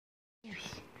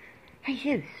Hey,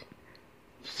 Zeus.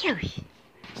 Zeus.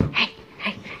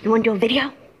 Hey, you want to do a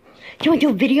video? You want to do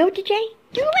a video today?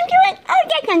 You want to do it?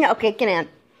 Oh, yeah, okay, get in.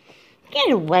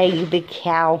 Get away, you big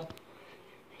cow.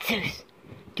 Zeus,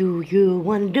 do you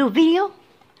want to do a video?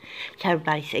 So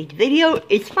everybody say the video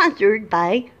is sponsored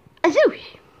by a Zeus.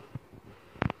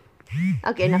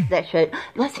 Okay, enough of that shit.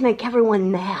 Let's make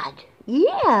everyone mad.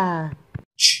 Yeah.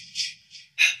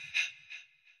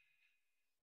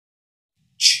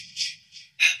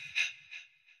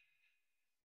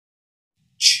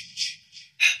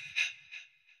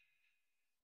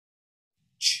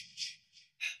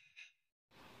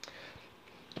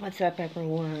 What's up,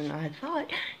 everyone? I thought,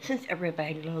 since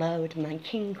everybody loved my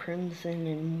King Crimson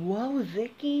and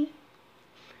Whovickie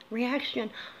reaction,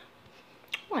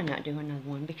 why not do another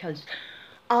one? Because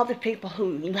all the people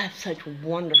who left such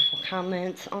wonderful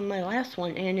comments on my last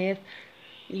one, and if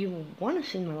you want to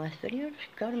see my last video,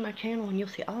 just go to my channel and you'll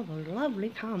see all the lovely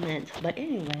comments. But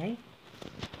anyway,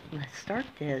 let's start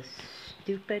this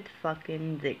stupid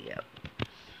fucking video.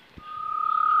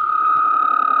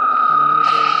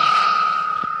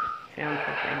 Sound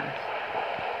so famous.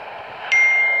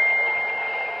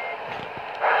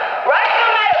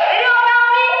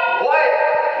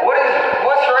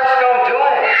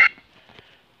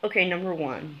 Okay, number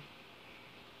one.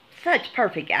 Such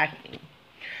perfect acting.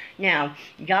 Now,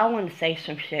 y'all want to say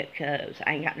some shit because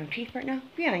I ain't got no teeth right now?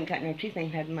 Yeah, I ain't got no teeth, I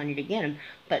ain't had money to get them.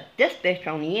 But this bitch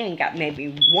on the end got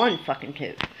maybe one fucking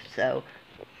tooth. So,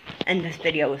 and this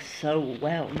video is so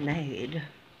well made.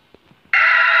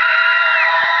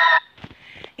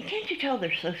 And can't you tell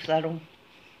they're so subtle?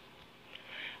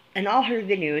 In all her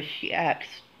videos, she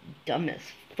acts dumb as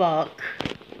fuck.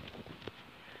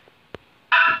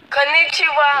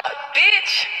 Konnichiwa,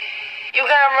 bitch. You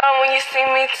gonna run when you see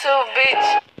me too,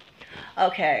 bitch.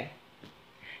 Okay.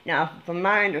 Now, from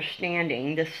my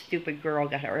understanding, this stupid girl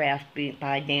got her ass beat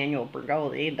by Daniel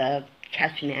Bergoli, the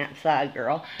catching outside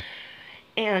girl.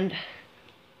 And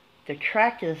the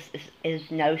track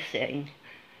is no sing.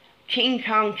 Ching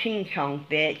chong,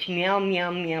 bitch. Meow,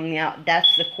 meow, meow, meow.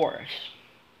 That's the chorus.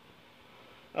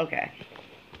 Okay.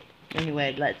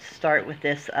 Anyway, let's start with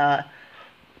this,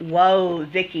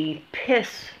 Whovickie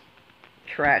piss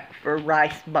track for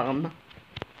Rice Bum.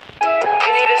 You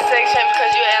need a section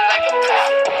because you act like a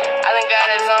pussy. I done got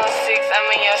his own 6, I'm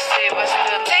in your shit, but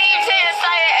still. Then you saw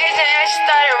your Asian ass, she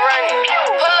started running.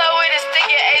 Pull up with a stick,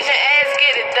 your Asian ass,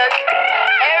 get it, ducky.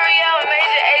 Every other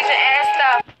major Asian ass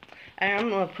stop. And I'm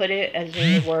gonna put it as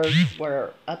in the words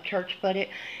where Upchurch put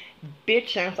it. Bitch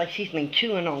sounds like she's been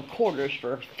chewing on quarters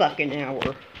for a fucking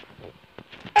hour.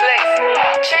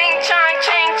 Ching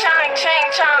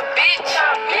chong, bitch.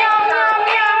 Meow, meow,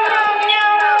 meow, meow,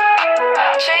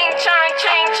 meow. Ching chong,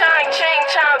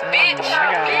 bitch. Meow,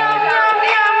 meow,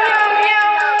 meow, meow,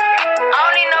 meow. I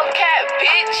don't need no cat,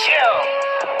 bitch.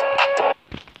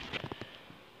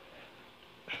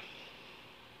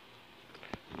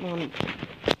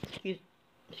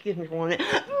 Excuse me for a minute.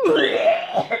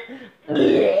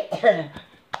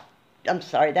 I'm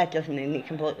sorry, that just made me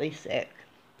completely sick.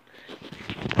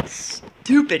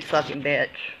 Stupid fucking bitch.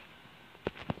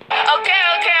 Okay.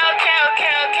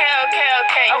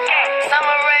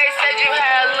 Summer Rae said you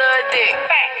had a little dick.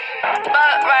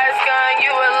 But Rice Gun,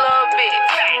 you a little bitch.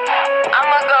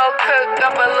 I'ma go cook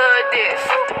up a little diss.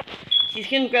 She's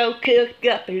gonna go cook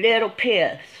up a little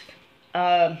piss.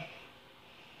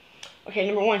 Okay,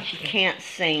 number one, she can't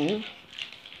sing.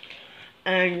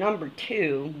 And number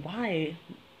two, why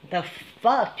the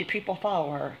fuck do people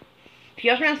follow her? She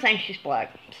goes around saying she's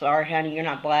black. Sorry, honey, you're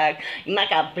not black. You might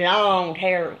got blonde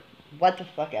hair. What the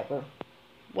fuck ever.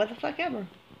 What the fuck ever.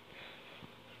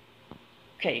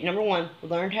 Okay, number one,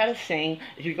 learn how to sing.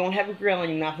 If you're going to have a grill in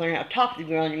your mouth, learn how to talk to the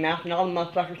grill in your mouth. And all the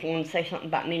motherfuckers want to say something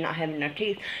about me not having no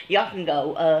teeth. Y'all can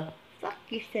go, fuck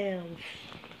yourselves.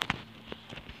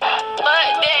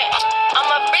 But then,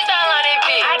 I'ma freestyle on that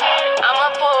bitch. I'ma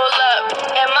pull up,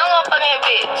 and my motherfucking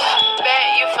bitch. Bet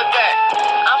you forgot,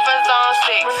 I'm from Zone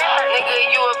 6. Nigga,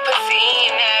 you a pussy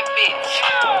in that bitch.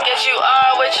 Guess you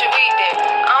are what you eat then.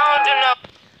 I don't do no.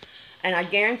 And I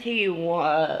guarantee you,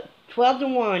 12 to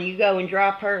 1, you go and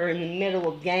drop her in the middle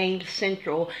of Gang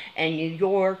Central in New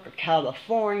York or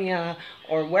California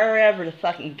or wherever the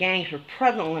fucking gangs are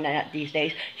prevalent at these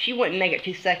days, she wouldn't make it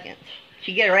 2 seconds.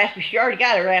 She get her ass beat. She already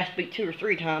got her ass beat 2 or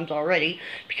 3 times already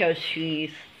because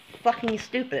she's fucking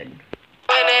stupid.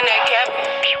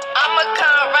 I'ma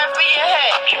come right for your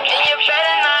head, and you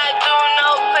better not do no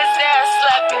pussy ass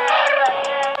slapping.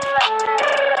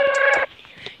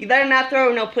 You better not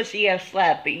throw no pussy ass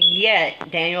slap, but yet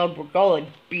Daniel Bergoli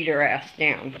beat her ass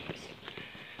down.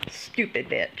 Stupid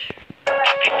bitch.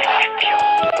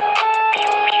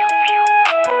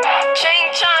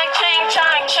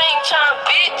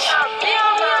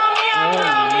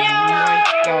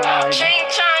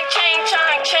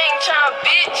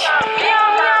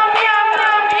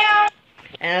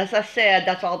 as I said,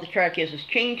 that's all the track is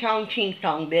ching chong,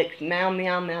 bitch, meow,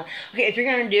 meow, meow. Okay, if you're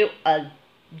gonna do a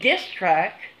diss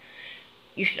track,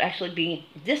 you should actually be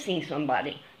dissing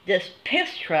somebody. This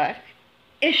piss track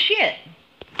is shit.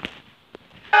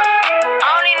 I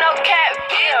don't need no cat,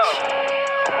 bitch.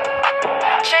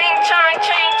 Ching chong,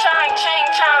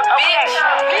 bitch.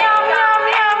 Meow, meow,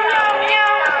 meow, meow,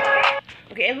 meow.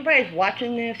 Okay, everybody's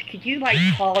watching this. Could you, like,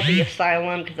 call the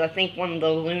asylum? Because I think one of the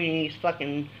loonies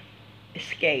fucking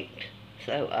escaped.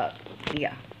 So,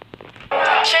 yeah.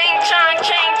 Ching chong,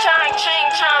 bitch.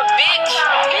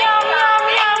 Meow, meow,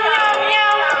 meow, meow,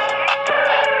 meow.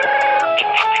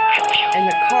 And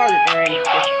the car that they're in is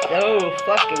just so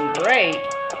fucking great.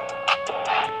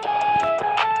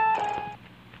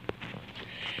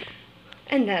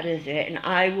 And that is it. And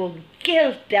I will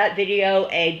give that video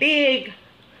a big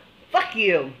fuck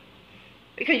you.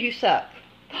 Because you suck.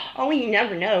 Oh, you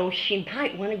never know. She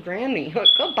might win a Grammy.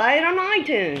 Go buy it on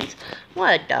iTunes.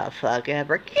 What the fuck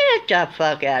ever. Get the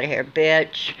fuck out of here,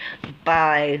 bitch.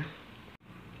 Bye.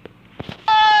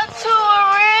 To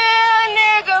a real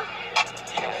nigga.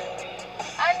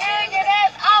 A nigga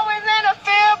that's always in a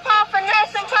field, pumping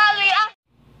nuts and probably.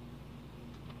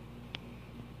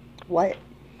 What?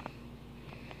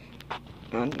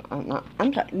 I'm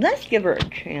sorry. Let's give her a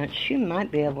chance. She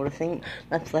might be able to sing.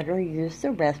 Let's let her use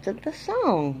the rest of the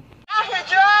song.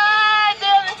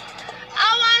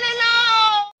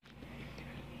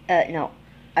 No.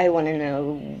 I want to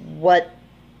know what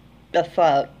the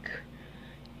fuck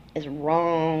is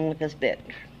wrong with this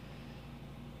bitch.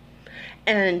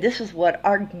 And this is what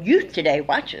our youth today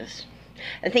watches.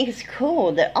 I think it's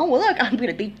cool that, oh, look, I'm going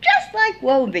to be just like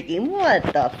Whovickie. What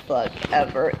the fuck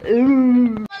ever.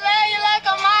 Ooh.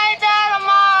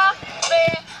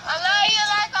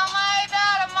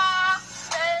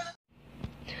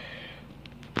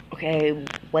 Okay,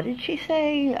 what did she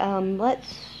say?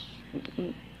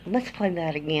 Let's play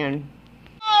that again.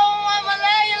 Oh, I'ma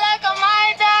love you like I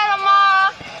might die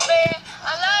tomorrow, baby.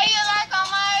 I love you like I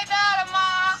might die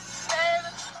tomorrow, baby.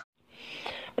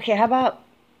 Okay, how about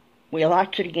we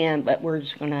watch it again, but we're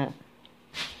just gonna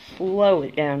slow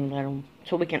it down a little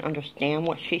so we can understand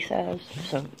what she says.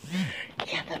 So,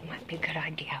 yeah, that might be a good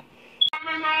idea.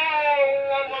 I'ma love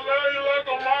you like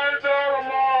I might die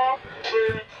tomorrow,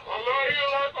 baby. I love you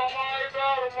like I might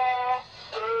die tomorrow,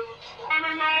 baby.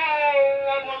 I'ma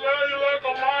love you like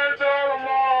I might die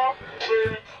tomorrow,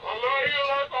 baby. I love you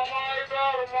like I might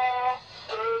die tomorrow,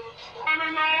 baby.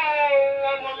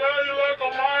 I'ma love you like I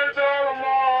might die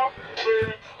tomorrow,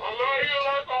 baby. I love you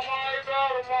like I might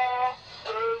die tomorrow,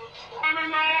 baby.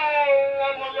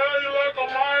 I'ma love you like I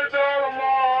might die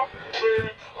tomorrow,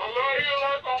 baby. I love you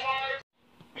like I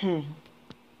might.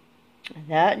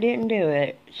 That didn't do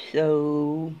it,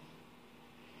 so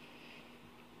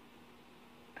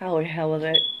oh, the hell with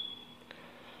it.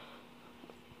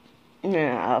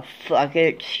 Nah, fuck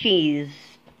it.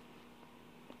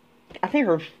 I think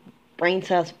her brain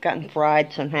cells have gotten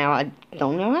fried somehow. I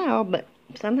don't know how, but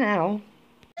somehow.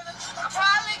 I'm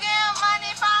probably getting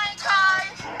money fine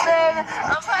cars, baby.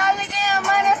 I'm probably getting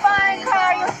money fine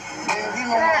cars.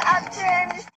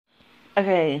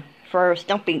 Okay, first,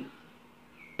 don't be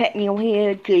petting your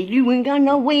head, 'cause you ain't got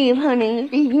no weave, honey.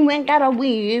 You ain't got a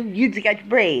weave. You just got your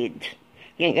braids.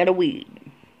 You ain't got a weave.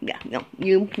 Yeah, no.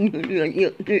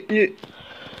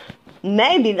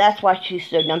 Maybe that's why she's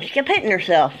so dumb. She kept hitting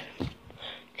herself.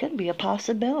 Could be a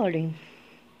possibility.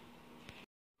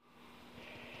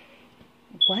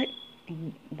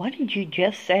 What did you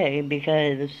just say?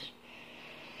 Because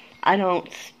I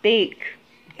don't speak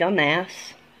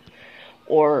dumbass.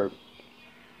 Or,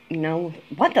 you know,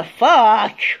 what the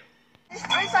fuck?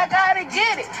 Streets, I gotta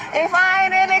get it. If I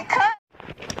ain't in it, cut.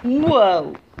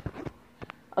 Whoa.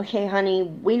 Okay, honey,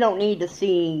 we don't need to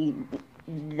see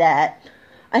that.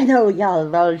 I know y'all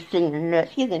love singing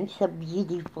this. You're so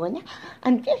beautiful.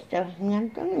 I'm just so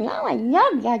handsome. Now I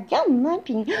love you so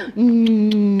much.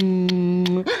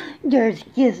 There's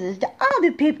kisses to all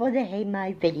the people that hate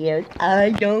my videos. I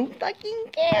don't fucking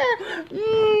care.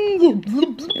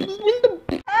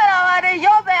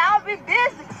 I'll be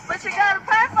busy, but you gotta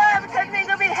pray for it because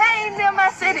nigga be hating in my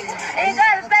city. Ain't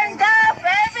gotta thank God for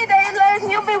every day lesson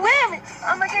you be with me.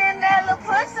 I'ma get in that little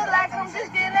pussy like I'm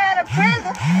just getting out of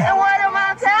prison. And what am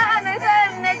I telling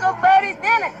that nigga, but he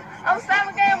didn't. I'm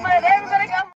stopping game, but everybody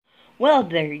got. Well,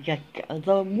 there you go.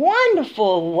 The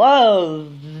wonderful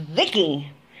Whovickie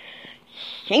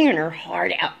singing her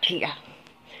heart out to you.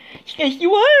 She goes, you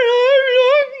want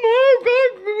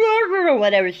to, or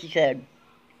whatever she said.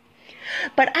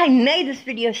 But I made this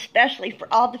video especially for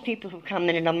all the people who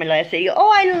commented on my last video.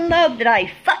 Oh, I love that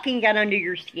I fucking got under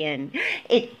your skin.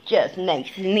 It just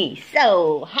makes me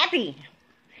so happy.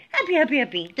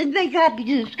 Happy. Just make happy.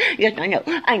 Yes, I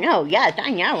know. Yes,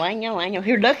 I know.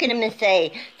 Here, look at him and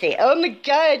say, oh my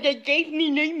God, that gave me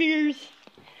nightmares.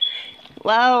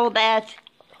 Well, that's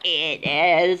it.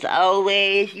 As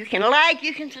always, you can like,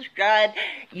 you can subscribe,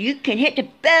 you can hit the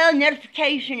bell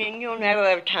notification, and you'll know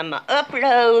every time I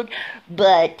upload.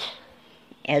 But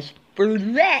as for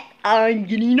that, I'm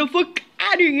getting the fuck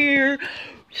out of here.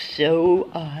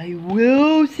 So I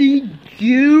will see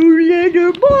you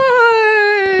later.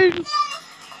 Bye.